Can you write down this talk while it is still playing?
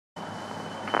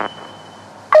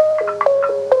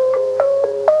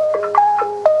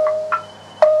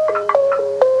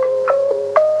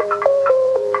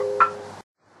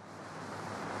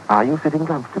Are you sitting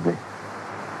comfortably?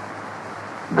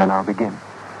 Then I'll begin.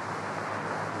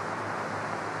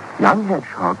 Young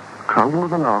Hedgehog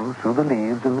crumbled along through the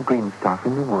leaves and the green stuff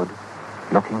in the wood,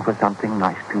 looking for something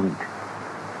nice to eat.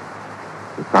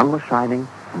 The sun was shining,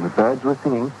 and the birds were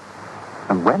singing,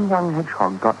 and when young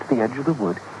Hedgehog got to the edge of the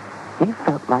wood, he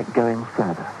felt like going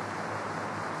further.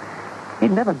 He'd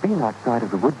never been outside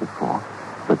of the wood before,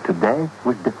 but today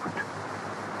was different.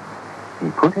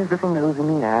 He put his little nose in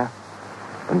the air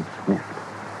and sniffed.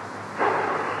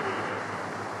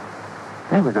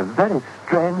 There was a very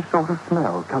strange sort of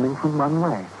smell coming from one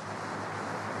way.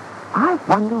 I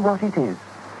wonder what it is,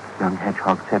 young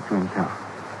Hedgehog said to himself.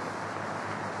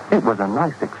 It was a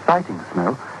nice, exciting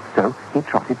smell, so he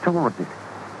trotted towards it.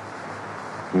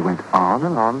 He went on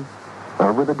and on,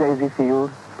 over the daisy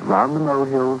field, round the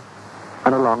molehills,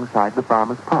 and alongside the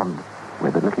farmer's pond,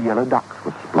 where the little yellow ducks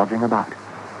were splodging about.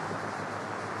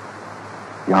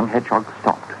 Young Hedgehog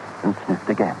stopped and sniffed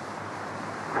again.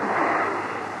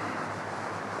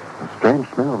 The strange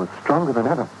smell was stronger than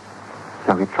ever,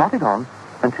 so he trotted on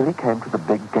until he came to the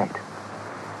big gate.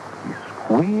 He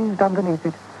squeezed underneath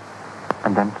it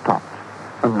and then stopped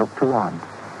and looked around,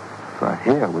 for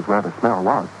here was where the smell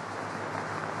was.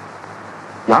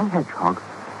 Young Hedgehog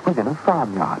was in a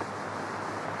farmyard,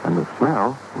 and the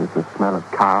smell was the smell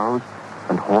of cows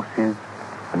and horses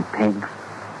and pigs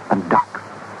and ducks.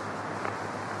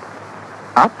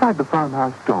 Outside the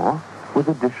farmhouse door was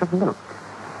a dish of milk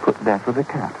put there for the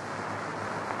cat.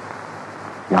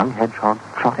 Young Hedgehog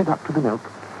trotted up to the milk,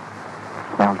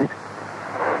 smelled it,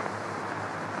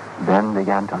 then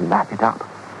began to lap it up.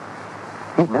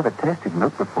 He'd never tasted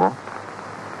milk before.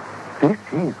 This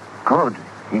is good,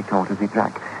 he thought as he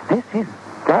drank. This is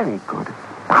very good.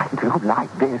 I do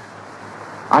like this.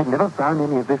 I've never found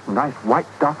any of this nice white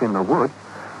stuff in the wood.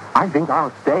 I think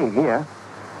I'll stay here.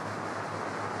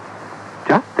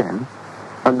 Just then,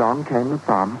 along came the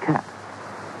farm cat,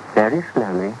 very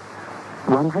slowly,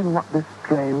 wondering what this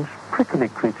strange, prickly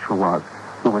creature was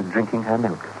who was drinking her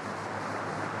milk.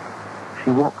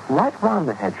 She walked right round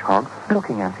the hedgehog,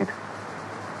 looking at it.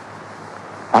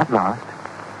 At last,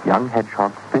 young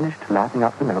Hedgehog finished lapping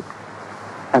up the milk,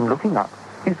 and looking up,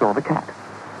 he saw the cat.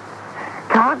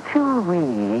 "Can't you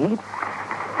read?"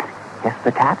 hissed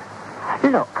the cat.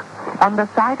 "Look, on the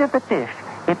side of the dish,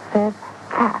 it says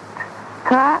cat.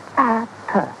 Cat.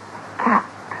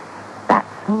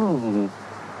 That's me."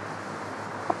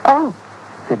 "Oh,"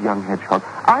 said young Hedgehog,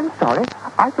 "I'm sorry.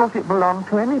 I thought it belonged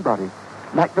to anybody,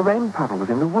 like the rain puddles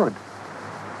in the wood."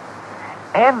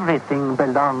 "Everything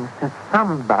belongs to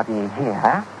somebody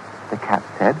here," the cat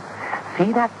said.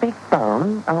 "See that big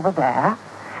bone over there?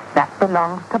 That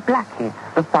belongs to Blackie,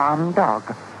 the farm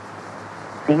dog.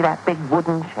 See that big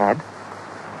wooden shed?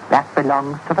 That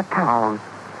belongs to the cows.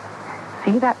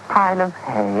 See that pile of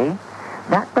hay?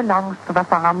 That belongs to the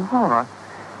farm horse.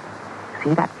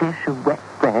 See that dish of wet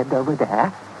bread over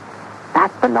there?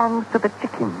 That belongs to the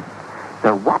chickens.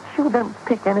 So watch you don't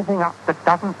pick anything up that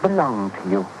doesn't belong to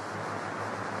you."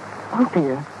 "Oh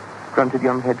dear," grunted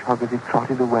young Hedgehog as he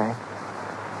trotted away.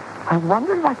 "I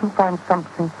wonder if I can find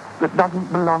something that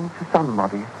doesn't belong to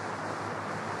somebody."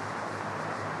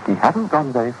 He hadn't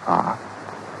gone very far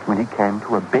when he came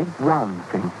to a big round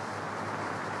thing.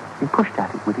 He pushed at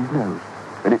it with his nose,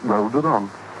 and it rolled along.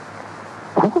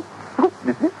 "Oh,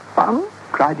 this is fun,"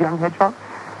 cried young Hedgehog.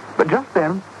 But just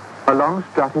then, along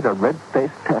strutted a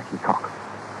red-faced turkey cock.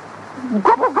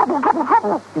 "Gobble, gobble, gobble,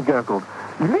 gobble," he gurgled.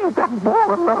 "Leave that ball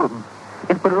alone.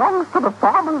 It belongs to the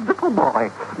farmer's little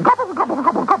boy. Gobble, gobble,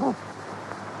 gobble, gobble."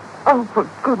 "Oh, for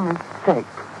goodness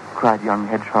sake," cried young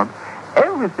Hedgehog.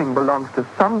 "Everything belongs to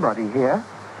somebody here."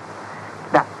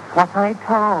 "That's what I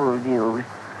told you,"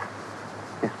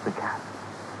 hissed the cat.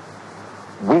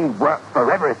 "We work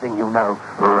for everything, you know,"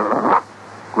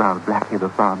 growled Blackie the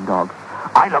farm dog.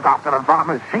 "I look after the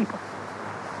farmer's sheep.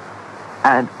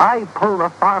 And I pull the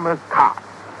farmer's cart,"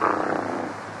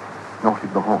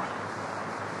 snorted the horse.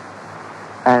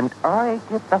 "And I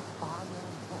give the farmer..."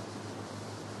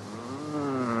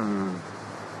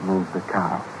 moved the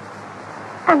cow.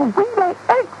 "And we lay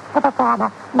eggs for the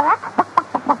farmer,"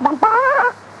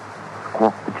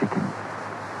 squawked the chicken.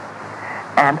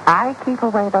 "And I keep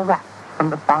away the rats from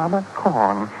the farmer's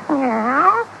corn,"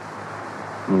 meow,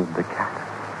 mewed the cat.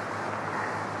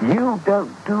 "You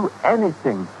don't do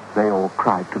anything," they all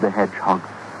cried to the hedgehog.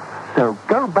 "So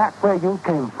go back where you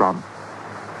came from."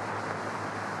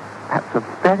 "That's a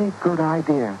very good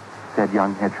idea," said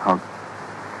young Hedgehog.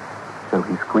 So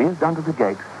he squeezed under the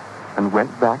gate and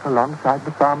went back alongside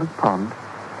the farmer's pond,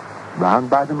 round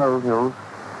by the molehills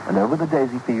and over the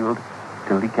daisy field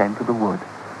till he came to the wood.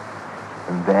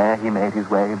 And there he made his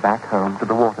way back home to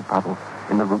the water puddle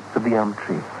in the roots of the elm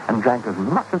tree and drank as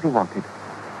much as he wanted.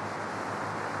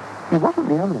 He wasn't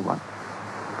the only one,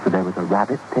 for there was a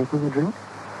rabbit taking a drink,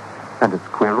 and a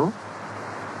squirrel,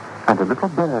 and a little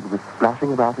bird was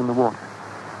splashing about in the water.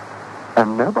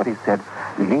 And nobody said,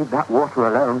 "Leave that water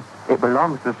alone. It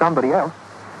belongs to somebody else."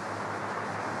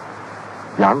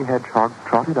 Young Hedgehog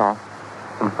trotted off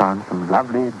and found some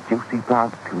lovely, juicy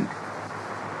plants to eat.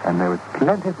 And there was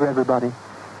plenty for everybody,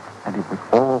 and it was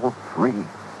all free.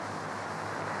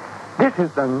 "This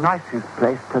is the nicest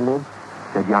place to live,"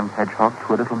 said young Hedgehog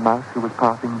to a little mouse who was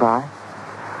passing by.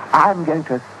 "I'm going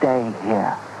to stay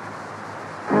here."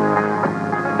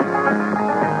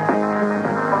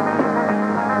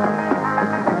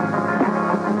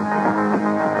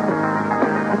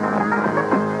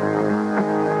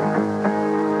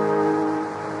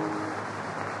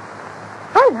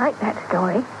 I like that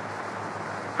story.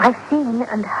 I've seen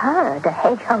and heard a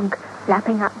hedgehog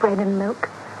lapping up bread and milk.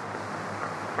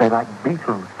 They like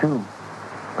beetles, too,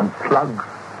 and slugs,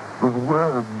 and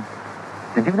worms.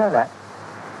 Did you know that?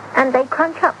 And they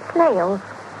crunch up snails.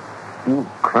 You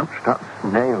crunched up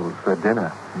snails for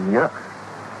dinner. Yuck.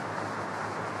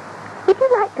 Would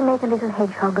you like to make a little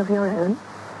hedgehog of your own?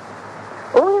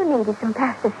 All you need is some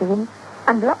plasticine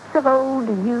and lots of old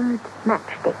used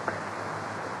matchsticks.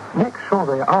 Make sure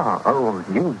they are old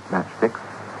used matchsticks.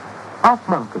 Ask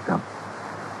Mum for some.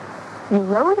 You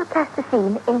roll the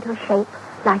plasticine into a shape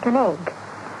like an egg.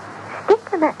 Stick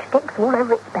the matchsticks all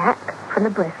over its back from the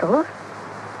bristles.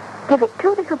 Give it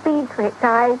 2 little beads for its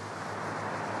eyes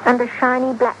and a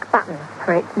shiny black button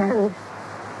for its nose.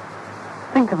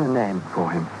 Think of a name for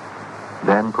him.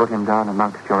 Then put him down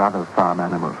amongst your other farm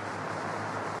animals.